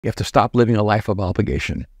You have to stop living a life of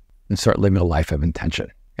obligation and start living a life of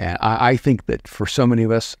intention. And I think that for so many of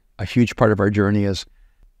us, a huge part of our journey is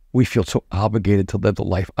we feel so obligated to live the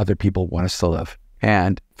life other people want us to live.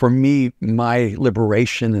 And for me, my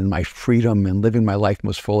liberation and my freedom and living my life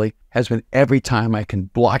most fully has been every time I can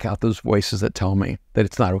block out those voices that tell me that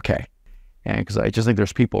it's not okay. And because I just think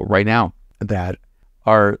there's people right now that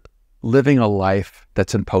are living a life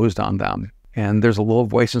that's imposed on them. And there's a little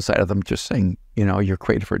voice inside of them just saying, you know, you're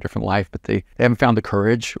created for a different life, but they haven't found the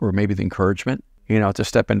courage or maybe the encouragement, you know, to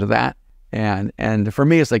step into that. And for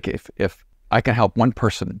me, it's like if I can help one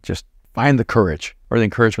person just find the courage or the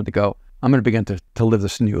encouragement to go, I'm going to begin to live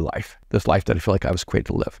this new life, this life that I feel like I was created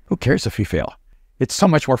to live. Who cares if you fail? It's so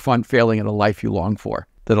much more fun failing in a life you long for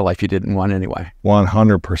than a life you didn't want anyway.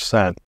 100%.